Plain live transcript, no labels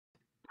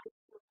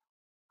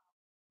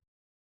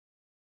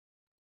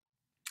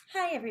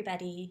Hi,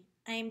 everybody.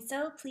 I'm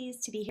so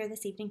pleased to be here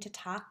this evening to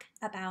talk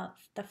about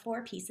the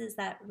four pieces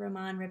that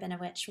Roman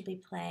Rabinovich will be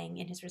playing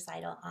in his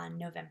recital on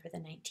November the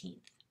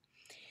 19th.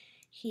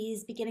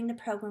 He's beginning the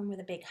program with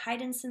a big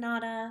Haydn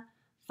sonata,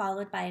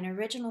 followed by an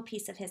original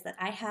piece of his that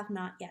I have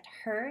not yet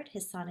heard,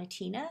 his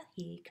Sonatina,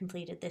 he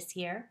completed this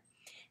year.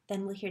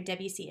 Then we'll hear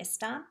Debussy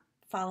Estampes,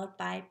 followed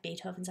by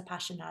Beethoven's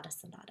Appassionata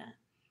sonata.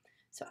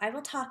 So I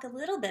will talk a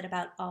little bit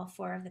about all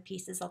four of the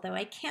pieces, although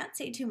I can't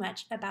say too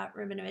much about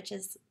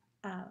Rabinovich's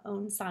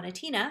own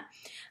Sonatina,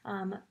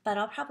 but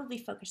I'll probably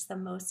focus the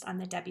most on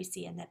the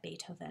Debussy and the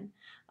Beethoven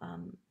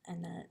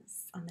and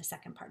on the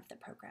second part of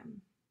the program.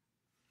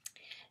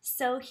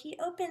 So he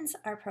opens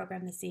our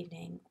program this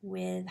evening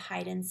with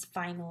Haydn's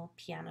final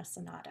piano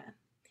sonata.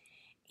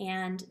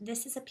 And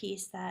this is a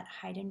piece that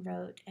Haydn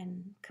wrote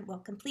and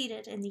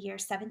completed in the year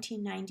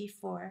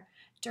 1794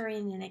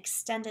 during an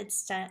extended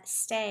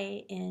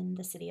stay in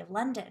the city of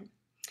London.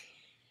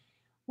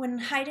 When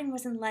Haydn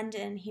was in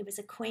London, he was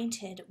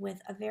acquainted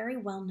with a very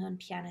well-known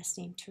pianist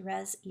named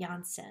Therese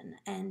Janssen,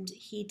 and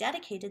he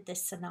dedicated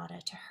this sonata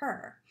to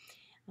her.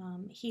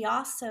 He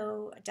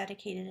also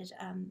dedicated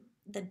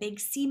the big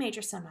C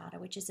major sonata,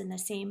 which is in the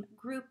same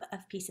group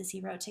of pieces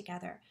he wrote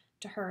together,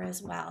 to her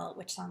as well,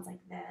 which sounds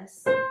like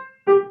this.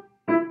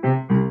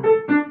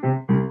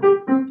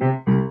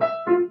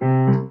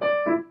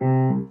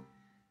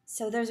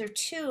 So those are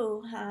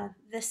two,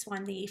 this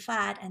one, the E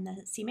flat, and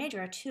the C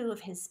major, are two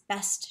of his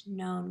best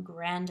known,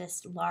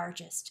 grandest,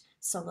 largest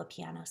solo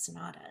piano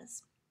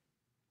sonatas.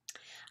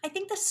 I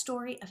think the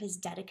story of his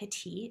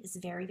dedicatee is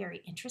very,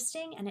 very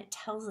interesting, and it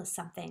tells us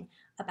something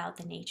about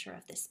the nature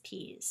of this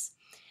piece.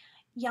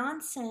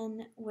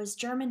 Janssen was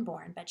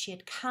German-born, but she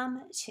had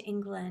come to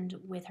England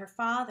with her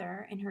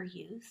father in her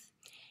youth,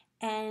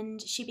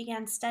 and she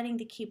began studying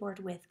the keyboard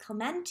with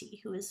Clementi,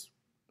 who was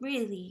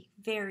really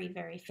very,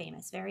 very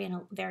famous,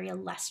 very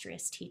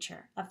illustrious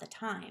teacher of the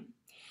time.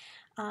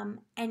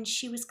 And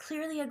she was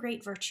clearly a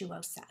great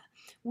virtuosa.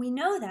 We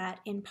know that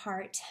in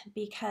part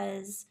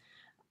because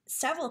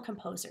several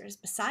composers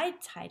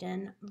besides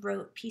Haydn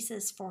wrote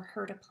pieces for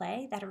her to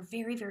play that are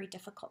very, very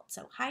difficult.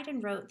 So Haydn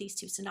wrote these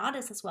two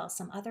sonatas as well as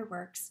some other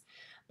works,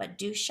 but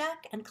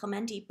Duschek and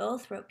Clementi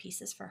both wrote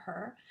pieces for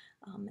her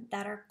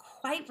that are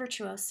quite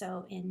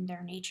virtuoso in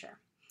their nature.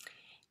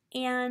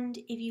 And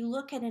if you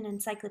look at an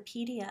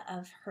encyclopedia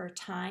of her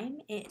time,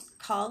 it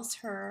calls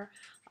her,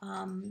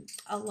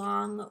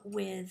 along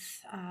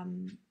with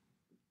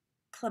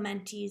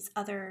Clementi's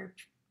other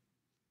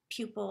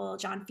pupil,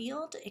 John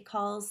Field, it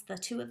calls the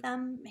two of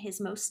them his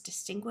most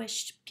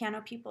distinguished piano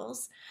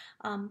pupils,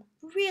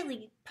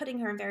 really putting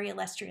her in very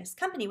illustrious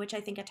company, which I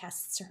think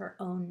attests to her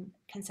own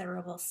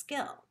considerable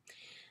skill.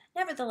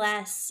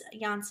 Nevertheless,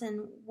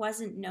 Janssen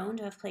wasn't known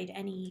to have played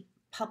any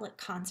public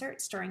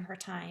concerts during her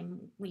time.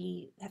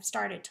 We have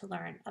started to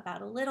learn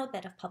about a little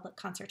bit of public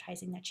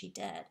concertizing that she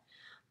did,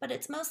 but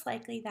it's most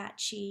likely that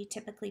she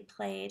typically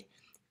played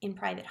in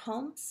private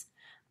homes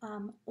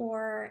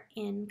or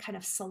in kind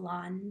of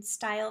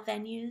salon-style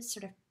venues,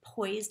 sort of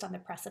poised on the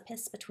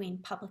precipice between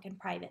public and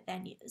private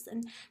venues.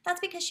 And that's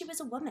because she was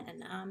a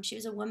woman. She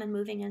was a woman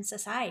moving in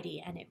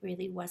society, and it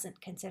really wasn't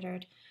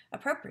considered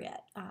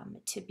appropriate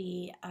to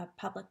be a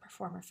public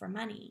performer for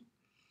money.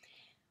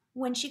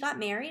 When she got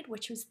married,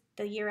 which was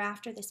the year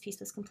after this piece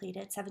was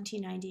completed,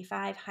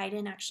 1795,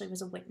 Haydn actually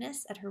was a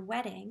witness at her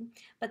wedding,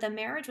 but the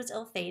marriage was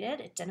ill-fated.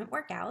 It didn't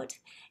work out.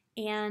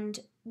 And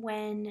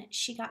when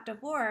she got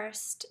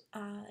divorced,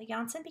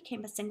 Janssen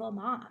became a single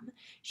mom.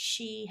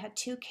 She had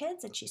two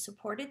kids, and she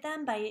supported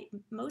them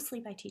mostly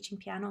by teaching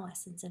piano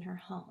lessons in her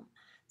home.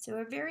 So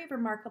a very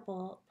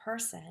remarkable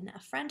person, a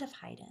friend of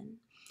Haydn.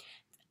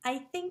 I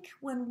think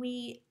when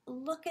we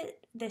look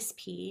at this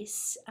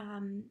piece,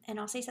 and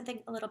I'll say something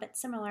a little bit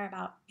similar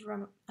about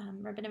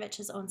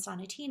Rabinovich's own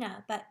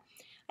Sonatina, but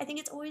I think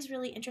it's always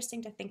really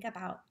interesting to think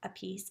about a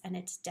piece and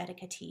its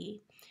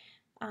dedicatee.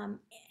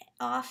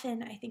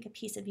 Often, I think a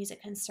piece of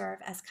music can serve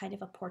as kind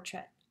of a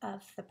portrait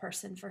of the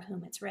person for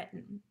whom it's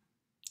written.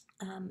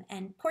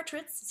 And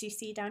portraits, as you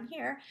see down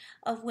here,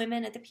 of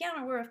women at the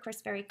piano were, of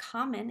course, very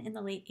common in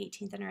the late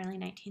 18th and early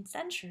 19th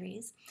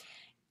centuries.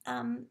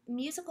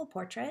 Musical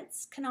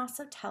portraits can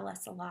also tell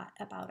us a lot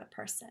about a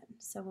person.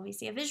 So when we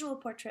see a visual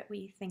portrait,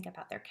 we think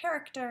about their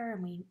character,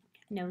 and we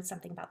know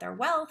something about their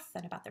wealth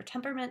and about their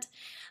temperament,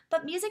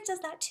 but music does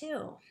that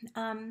too.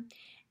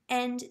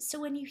 And so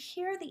when you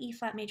hear the E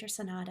flat major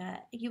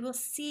sonata, you will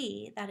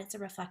see that it's a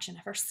reflection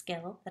of her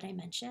skill that I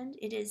mentioned.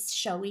 It is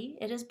showy,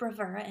 it is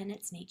bravura in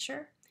its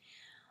nature,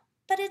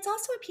 but it's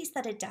also a piece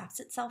that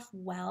adapts itself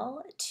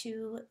well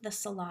to the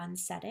salon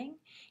setting.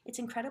 It's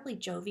incredibly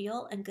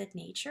jovial and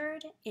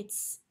good-natured.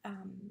 It's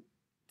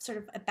sort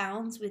of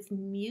abounds with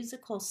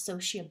musical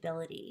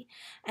sociability,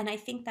 and I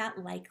think that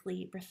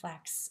likely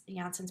reflects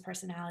Janssen's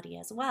personality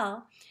as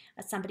well,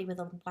 as somebody with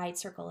a wide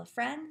circle of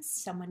friends,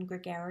 someone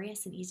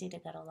gregarious and easy to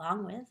get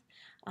along with,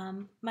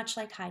 much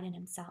like Haydn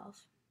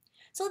himself.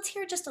 So let's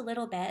hear just a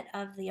little bit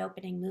of the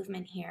opening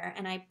movement here.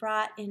 And I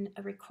brought in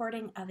a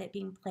recording of it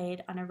being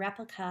played on a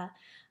replica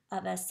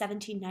of a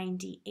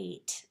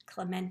 1798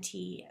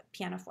 Clementi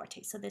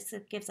pianoforte. So this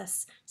gives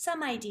us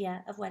some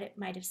idea of what it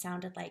might have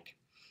sounded like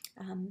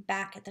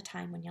back at the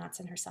time when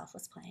Janssen herself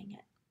was playing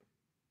it.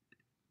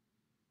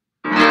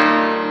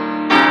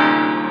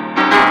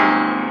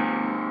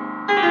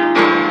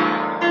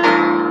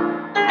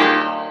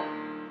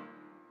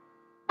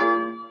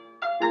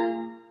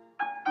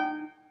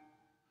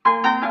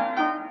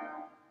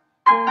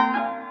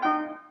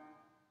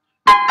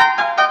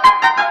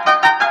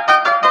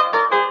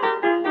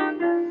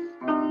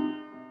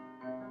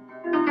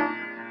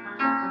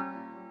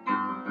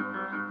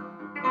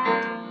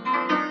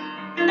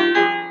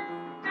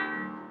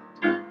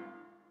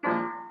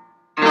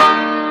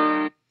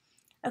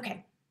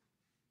 Okay,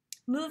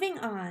 moving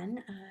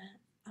on,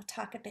 I'll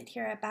talk a bit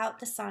here about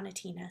the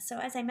Sonatina. So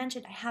as I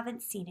mentioned, I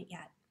haven't seen it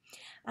yet.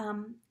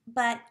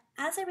 But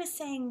as I was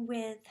saying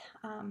with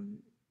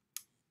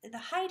the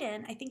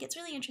Haydn, I think it's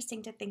really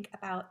interesting to think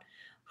about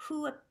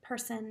who a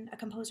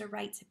composer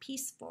writes a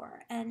piece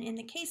for. And in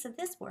the case of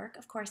this work,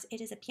 of course,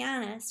 it is a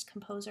pianist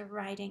composer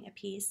writing a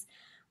piece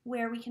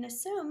where we can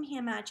assume he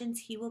imagines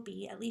he will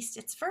be at least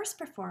its first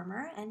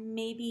performer and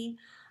maybe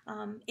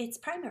its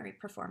primary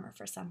performer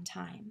for some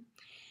time.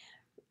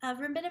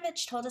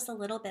 Rabinovich told us a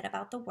little bit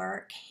about the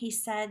work. He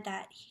said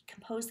that he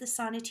composed the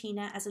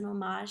Sonatina as an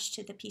homage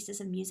to the pieces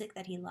of music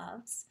that he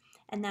loves,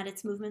 and that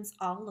its movements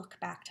all look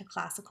back to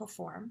classical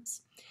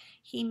forms.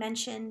 He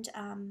mentioned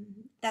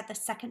that the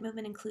second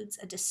movement includes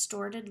a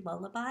distorted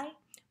lullaby,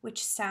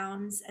 which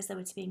sounds as though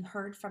it's being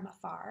heard from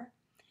afar.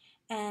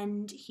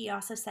 And he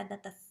also said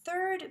that the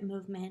third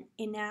movement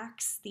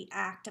enacts the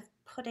act of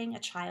putting a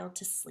child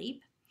to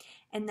sleep,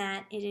 and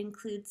that it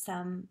includes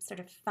some sort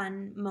of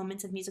fun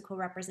moments of musical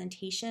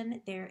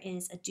representation. There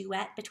is a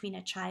duet between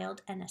a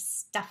child and a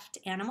stuffed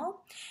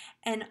animal,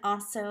 and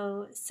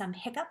also some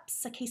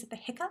hiccups, a case of the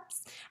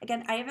hiccups.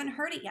 Again, I haven't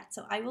heard it yet,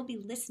 so I will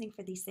be listening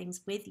for these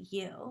things with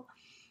you.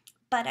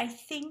 But I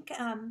think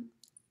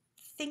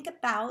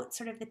about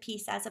sort of the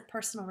piece as a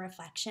personal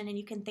reflection, and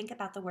you can think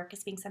about the work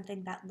as being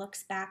something that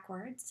looks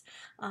backwards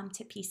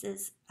to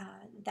pieces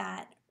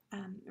that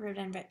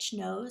Rabinovich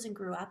knows and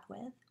grew up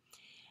with.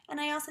 And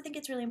I also think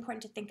it's really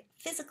important to think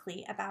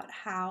physically about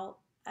how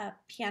a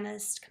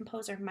pianist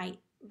composer might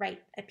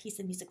write a piece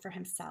of music for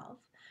himself.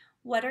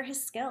 What are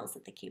his skills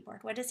at the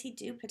keyboard? What does he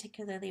do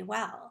particularly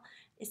well?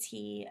 Is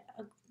he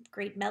a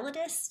great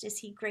melodist? Is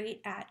he great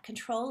at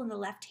control in the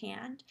left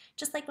hand?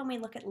 Just like when we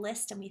look at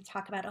Liszt and we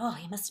talk about, oh,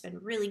 he must have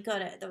been really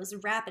good at those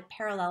rapid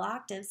parallel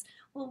octaves.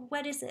 Well,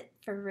 what is it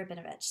for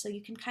Rabinovich? So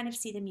you can kind of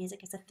see the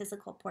music as a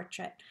physical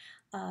portrait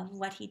of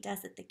what he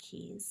does at the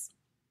keys.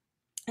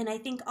 And I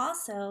think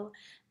also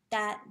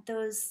that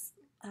those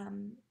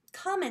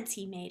comments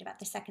he made about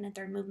the second and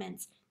third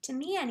movements, to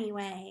me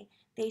anyway,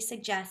 they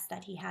suggest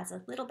that he has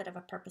a little bit of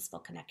a purposeful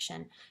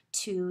connection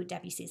to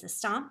Debussy's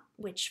Estampes,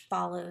 which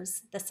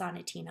follows the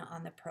Sonatina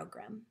on the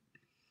program.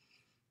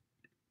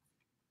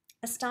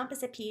 Estampes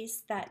is a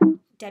piece that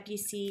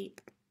Debussy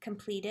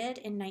completed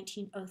in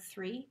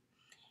 1903.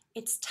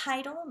 Its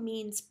title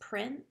means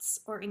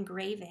prints or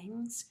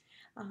engravings,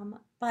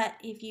 but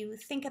if you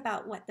think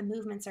about what the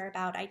movements are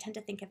about, I tend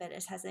to think of it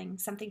as having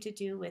something to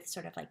do with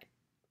sort of like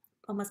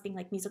almost being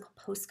like musical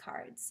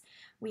postcards.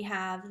 We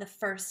have the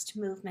first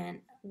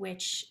movement,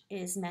 which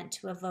is meant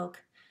to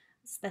evoke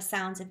the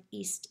sounds of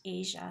East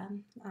Asia,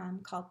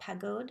 called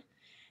pagode,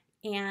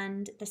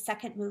 and the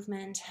second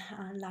movement,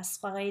 La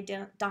Soirée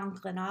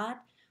d'Engrenade,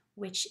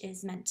 which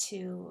is meant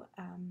to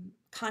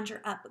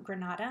conjure up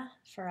Granada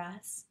for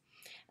us.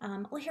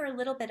 We'll hear a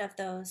little bit of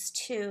those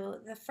too.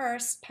 The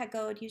first,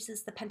 pagode,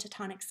 uses the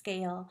pentatonic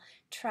scale,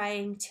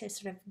 trying to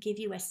sort of give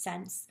you a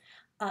sense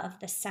of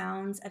the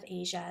sounds of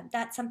Asia.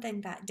 That's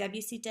something that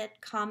Debussy did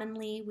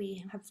commonly.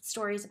 We have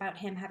stories about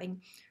him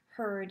having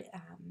heard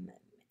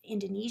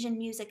Indonesian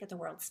music at the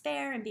World's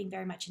Fair and being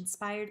very much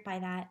inspired by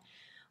that.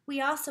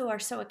 We also are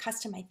so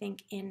accustomed, I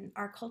think, in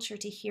our culture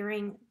to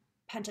hearing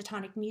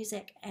pentatonic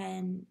music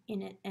and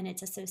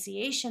its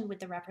association with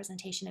the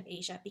representation of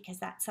Asia, because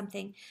that's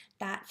something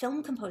that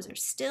film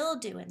composers still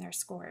do in their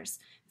scores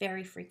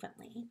very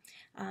frequently.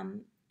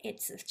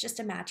 It's just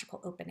a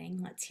magical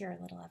opening. Let's hear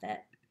a little of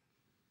it.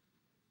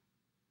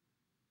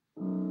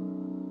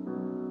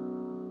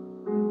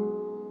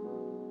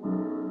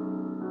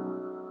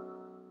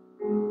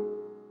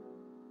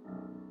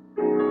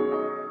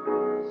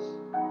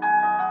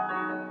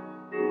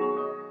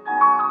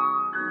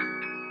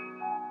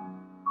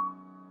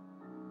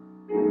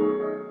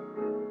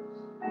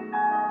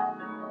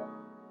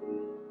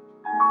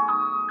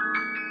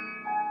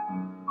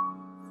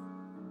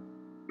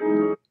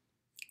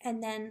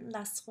 And then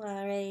La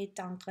Soirée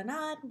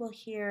d'Engrenade, we'll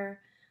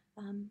hear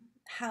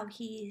how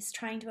he's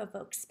trying to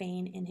evoke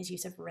Spain in his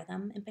use of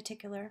rhythm in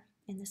particular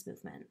in this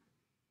movement.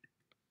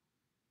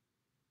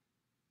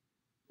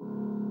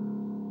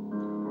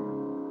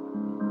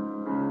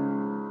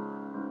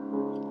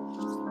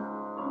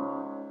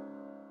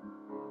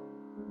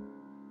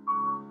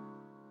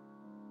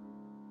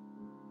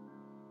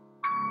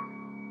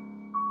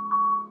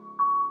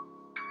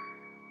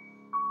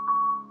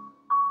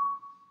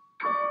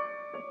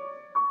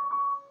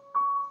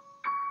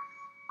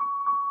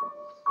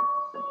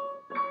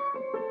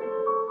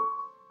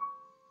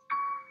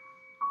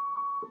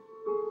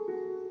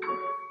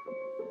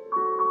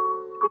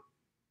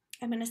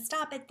 going to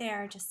stop it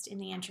there just in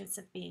the interest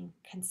of being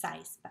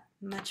concise, but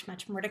much,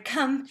 much more to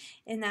come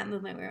in that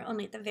movement. We're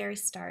only at the very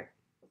start.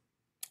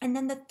 And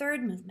then the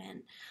third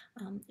movement,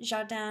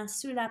 Jardin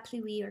sous la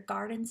pluie, or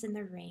Gardens in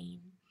the Rain.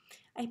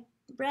 I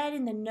read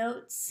in the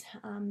notes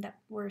that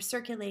were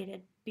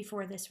circulated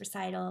before this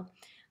recital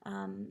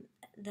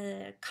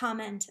the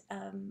comment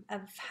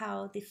of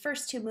how the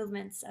first two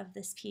movements of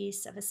this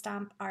piece of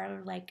Estampes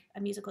are like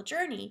a musical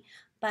journey,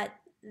 but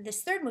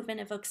this third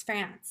movement evokes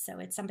France, so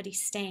it's somebody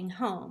staying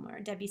home, or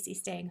Debussy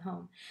staying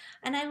home.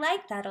 And I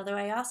like that, although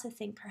I also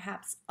think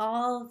perhaps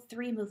all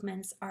three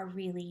movements are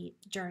really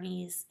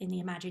journeys in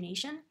the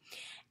imagination.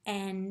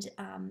 And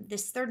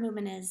this third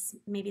movement is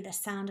maybe the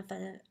sound of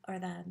or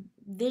the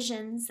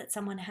visions that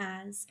someone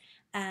has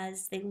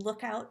as they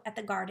look out at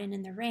the garden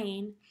in the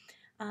rain,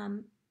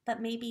 but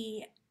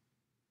maybe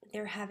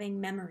they're having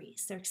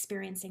memories, they're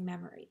experiencing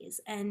memories.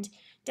 And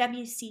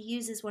Debussy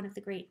uses one of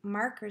the great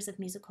markers of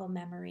musical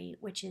memory,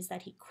 which is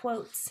that he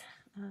quotes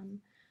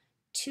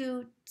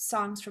two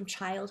songs from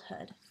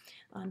childhood,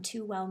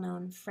 two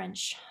well-known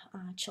French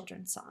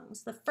children's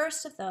songs. The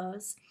first of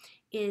those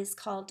is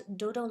called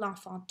Dodo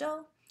l'enfant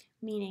do,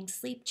 meaning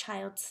sleep,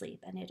 child,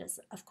 sleep, and it is,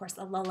 of course,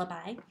 a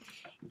lullaby.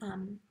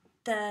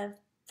 The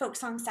folk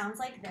song sounds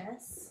like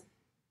this.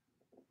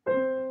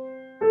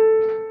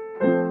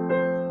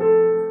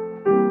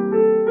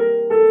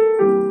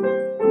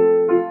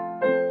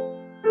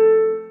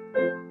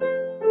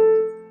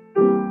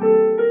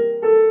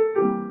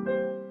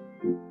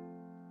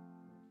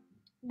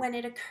 When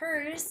it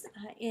occurs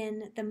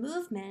in the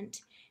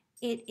movement,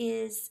 it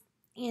is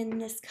in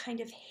this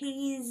kind of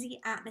hazy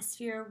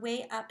atmosphere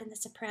way up in the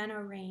soprano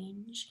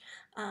range,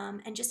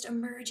 and just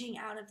emerging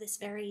out of this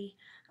very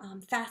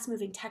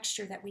fast-moving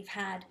texture that we've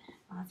had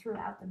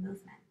throughout the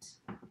movement.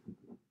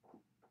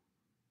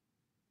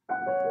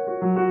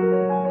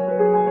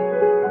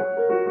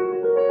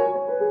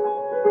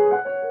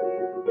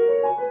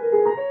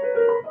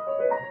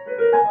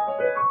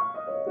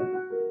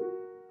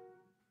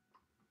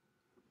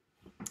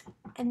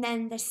 And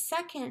then the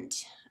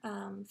second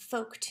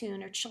folk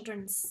tune or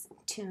children's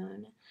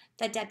tune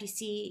that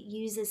Debussy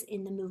uses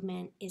in the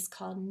movement is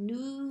called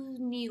Nous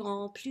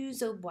n'irons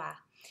plus au bois,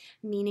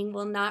 meaning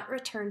we'll not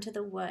return to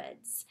the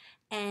woods.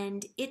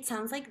 And it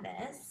sounds like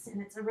this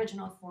in its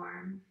original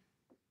form.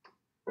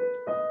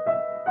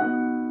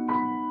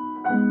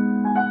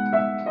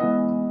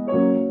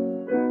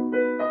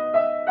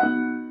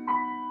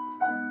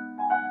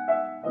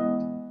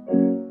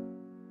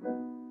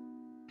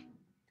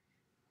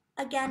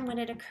 Again, when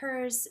it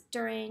occurs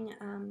during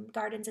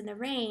Gardens in the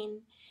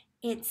Rain,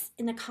 it's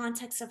in the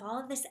context of all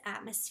of this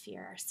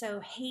atmosphere, so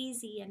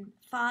hazy and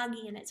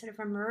foggy, and it sort of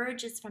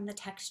emerges from the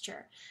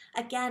texture.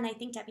 Again, I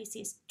think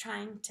Debussy is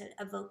trying to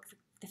evoke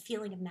the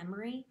feeling of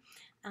memory.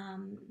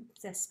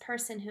 This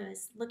person who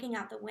is looking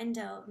out the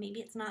window, maybe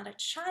it's not a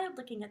child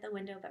looking at the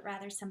window, but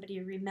rather somebody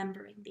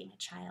remembering being a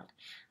child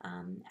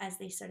as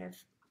they sort of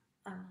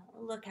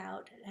look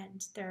out,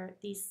 and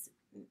these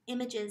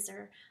images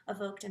are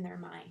evoked in their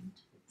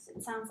mind. So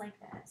it sounds like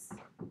this.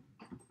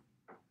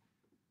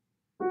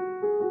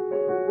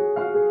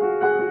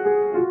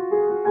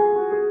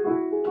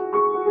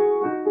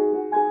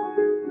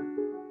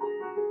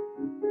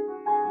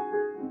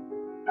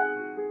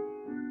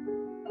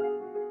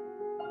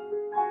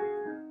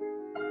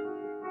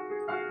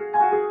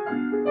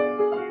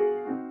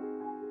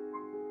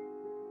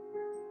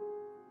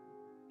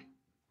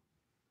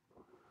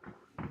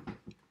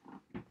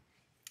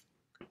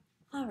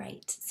 All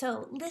right,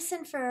 so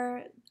listen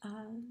for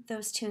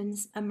those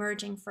tunes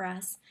emerging for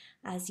us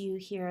as you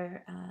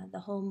hear the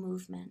whole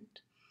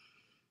movement.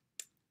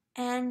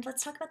 And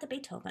let's talk about the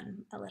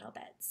Beethoven a little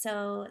bit.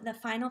 So the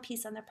final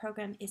piece on the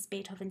program is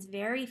Beethoven's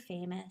very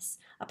famous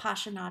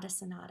Appassionata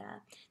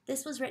Sonata.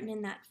 This was written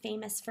in that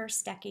famous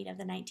first decade of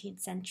the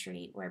 19th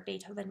century where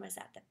Beethoven was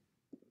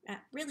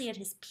really at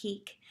his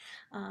peak.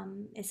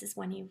 This is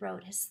when he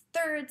wrote his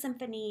third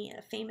symphony,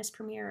 a famous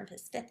premiere of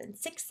his fifth and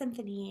sixth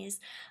symphonies.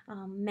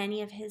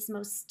 Many of his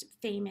most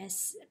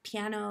famous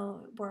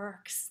piano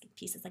works,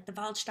 pieces like the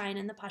Waldstein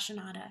and the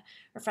Appassionata,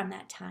 are from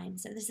that time.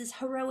 So this is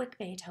heroic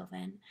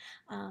Beethoven.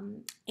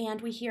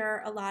 And we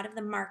hear a lot of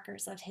the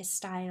markers of his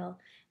style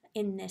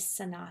in this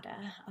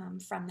sonata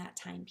from that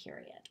time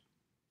period.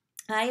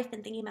 I have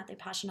been thinking about the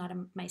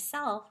Appassionata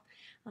myself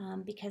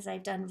because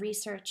I've done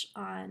research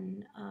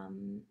on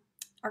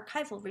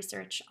archival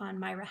research on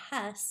Myra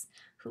Hess,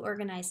 who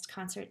organized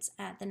concerts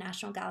at the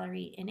National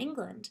Gallery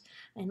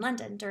in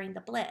London during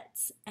the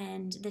Blitz.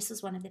 And this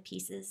was one of the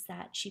pieces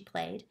that she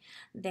played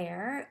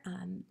there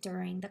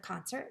during the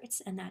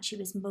concerts, and that she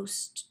was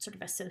most sort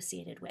of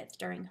associated with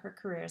during her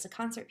career as a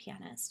concert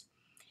pianist.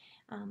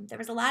 There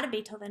was a lot of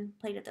Beethoven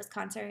played at those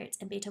concerts,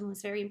 and Beethoven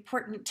was very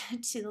important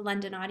to the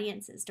London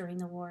audiences during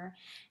the war.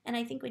 And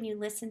I think when you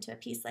listen to a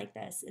piece like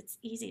this, it's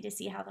easy to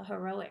see how the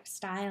heroic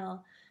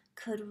style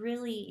could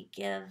really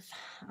give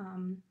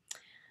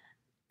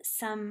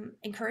some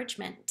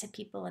encouragement to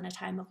people in a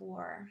time of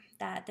war,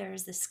 that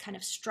there's this kind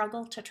of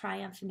struggle to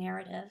triumph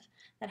narrative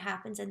that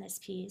happens in this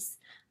piece,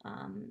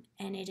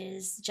 and it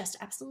is just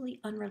absolutely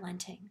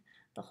unrelenting,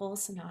 the whole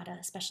sonata,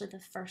 especially the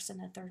first and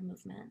the third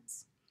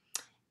movements.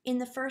 In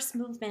the first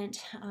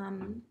movement,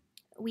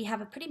 we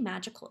have a pretty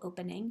magical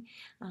opening.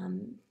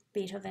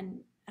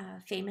 Beethoven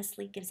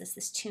famously gives us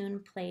this tune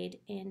played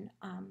in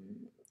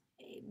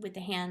with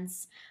the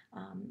hands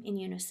in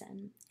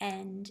unison,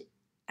 and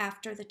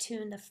after the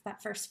tune,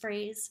 that first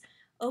phrase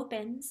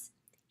opens,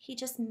 he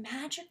just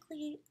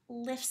magically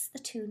lifts the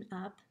tune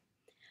up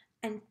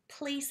and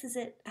places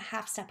it a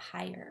half step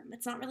higher.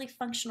 It's not really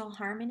functional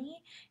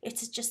harmony.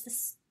 It's just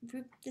this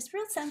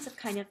real sense of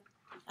kind of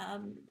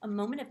a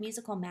moment of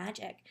musical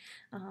magic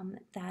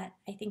that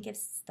I think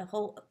gives the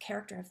whole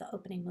character of the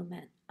opening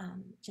movement,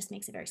 just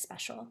makes it very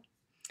special.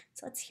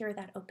 So let's hear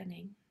that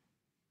opening.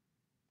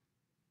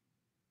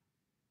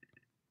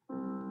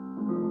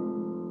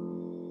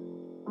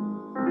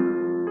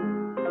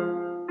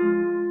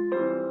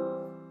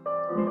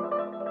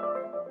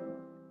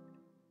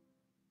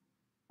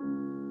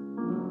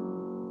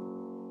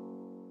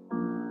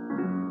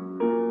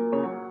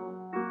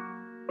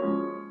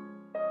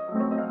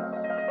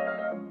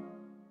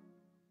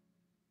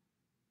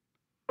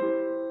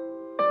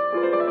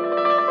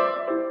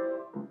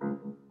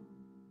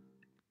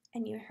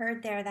 And you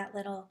heard there that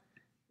little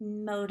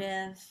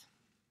motive.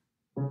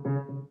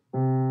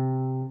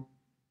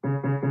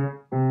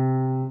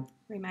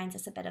 Reminds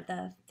us a bit of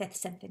the Fifth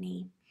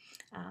Symphony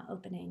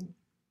opening,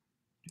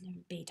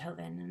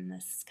 Beethoven, and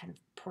this kind of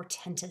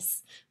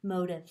portentous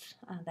motive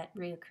that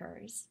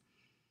reoccurs.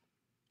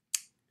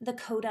 The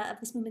coda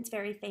of this movement's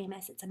very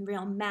famous. It's a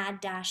real mad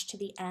dash to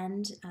the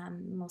end.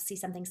 We'll see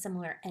something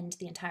similar end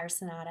the entire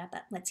sonata,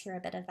 but let's hear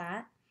a bit of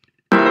that.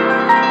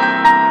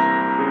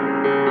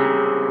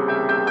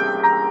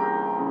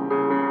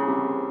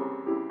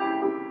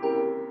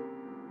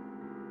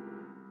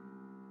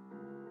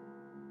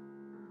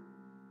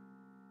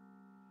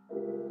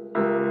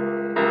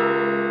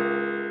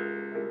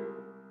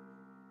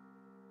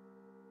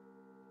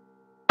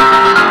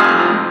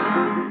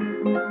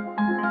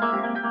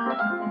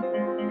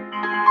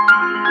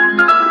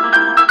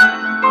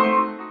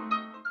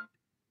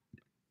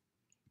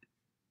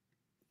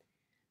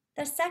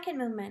 The second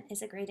movement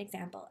is a great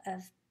example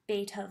of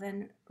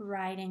Beethoven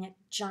writing a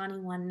Johnny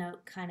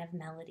one-note kind of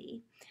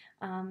melody.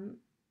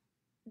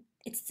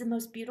 It's the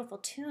most beautiful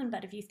tune,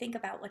 but if you think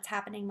about what's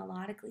happening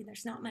melodically,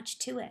 there's not much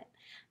to it.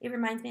 It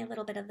reminds me a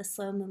little bit of the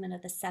slow movement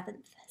of the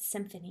Seventh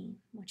Symphony,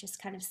 which is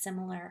kind of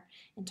similar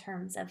in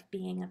terms of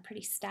being a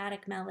pretty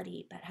static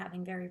melody, but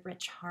having very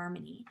rich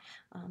harmony.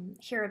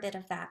 Hear a bit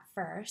of that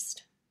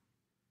first.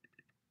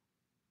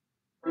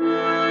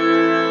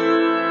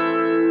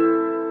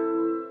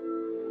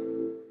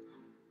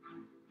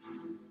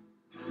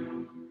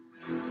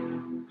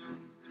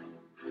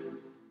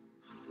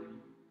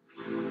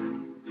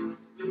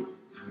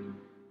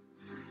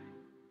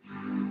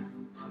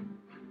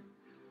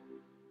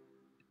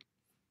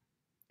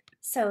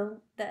 So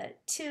the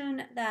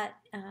tune that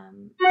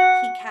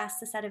he casts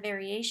a set of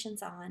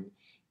variations on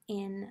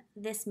in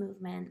this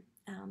movement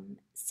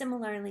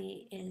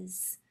similarly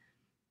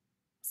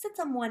sits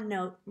on one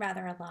note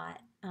rather a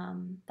lot,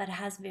 but it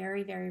has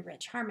very, very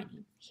rich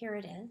harmony. Here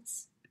it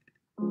is.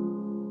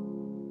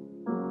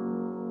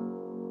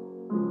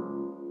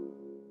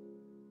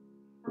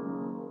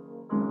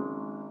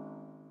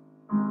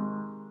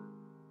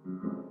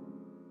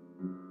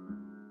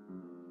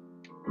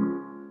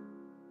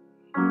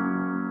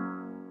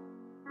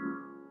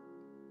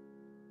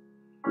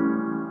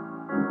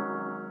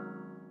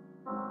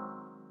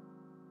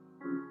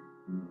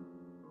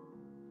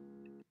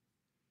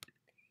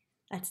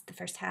 That's the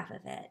first half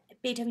of it.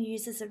 Beethoven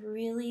uses a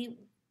really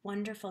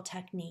wonderful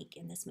technique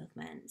in this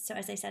movement. So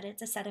as I said,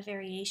 it's a set of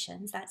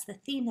variations. That's the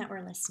theme that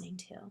we're listening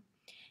to.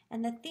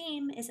 And the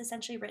theme is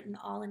essentially written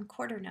all in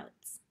quarter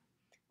notes.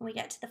 When we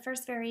get to the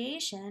first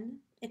variation,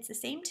 it's the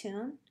same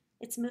tune,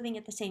 it's moving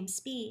at the same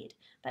speed,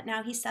 but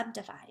now he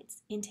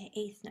subdivides into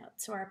eighth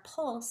notes. So our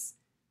pulse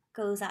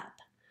goes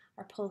up.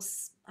 Our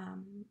pulse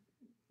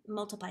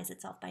multiplies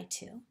itself by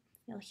 2.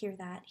 You'll hear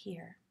that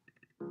here.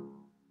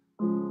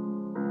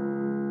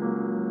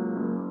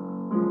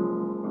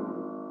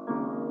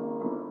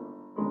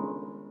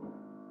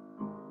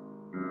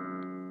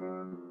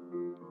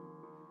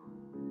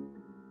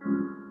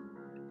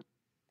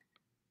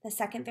 The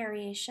second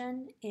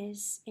variation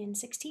is in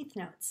 16th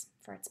notes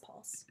for its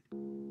pulse.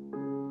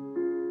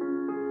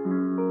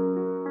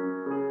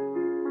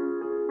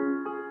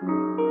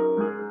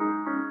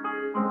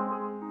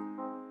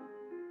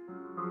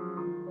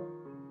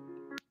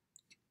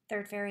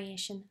 Third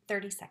variation,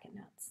 32nd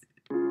notes.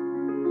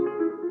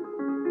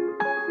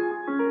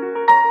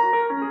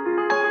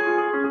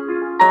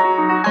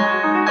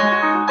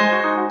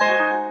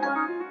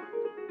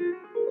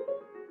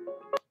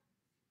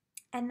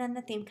 And then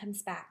the theme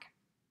comes back.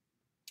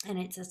 And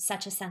it's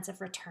such a sense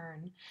of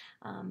return,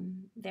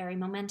 very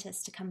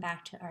momentous to come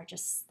back to our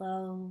just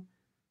slow,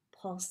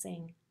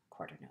 pulsing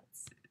quarter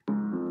notes.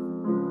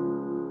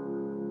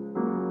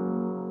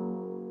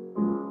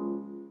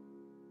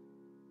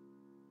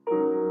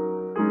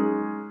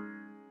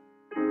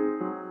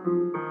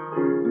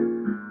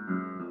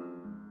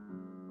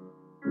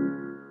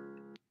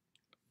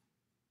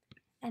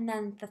 and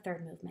then the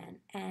third movement.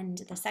 And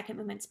the second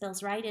movement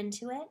spills right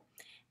into it.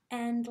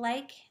 And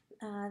like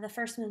the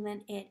first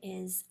movement, it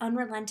is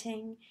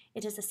unrelenting.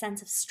 It is a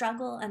sense of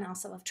struggle and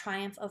also of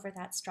triumph over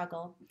that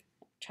struggle.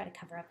 Try to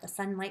cover up the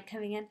sunlight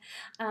coming in.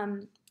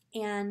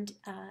 And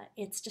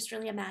it's just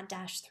really a mad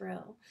dash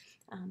through.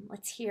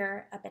 Let's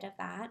hear a bit of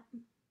that.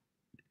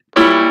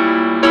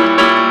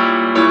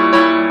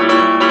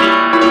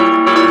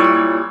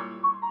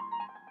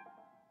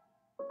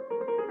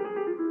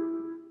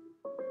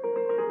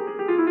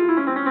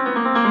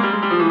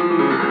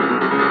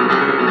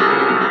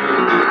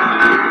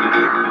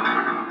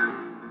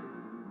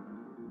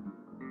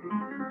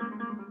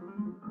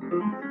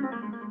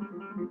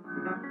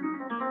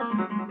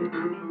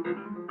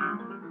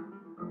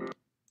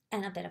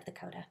 And a bit of the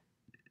coda.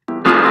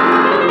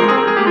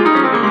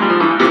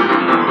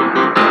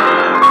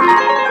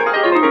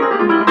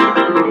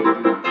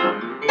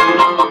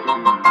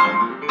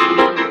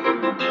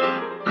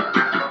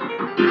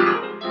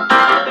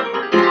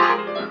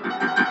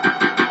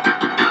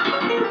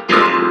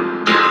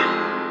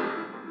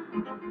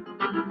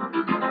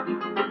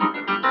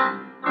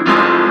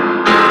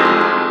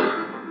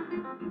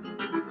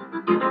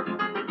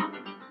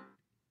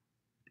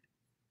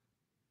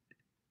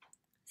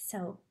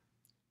 So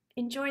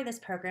enjoy this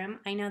program.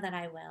 I know that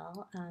I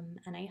will,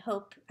 and I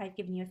hope I've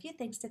given you a few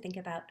things to think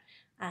about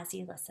as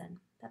you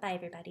listen. Bye-bye,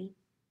 everybody.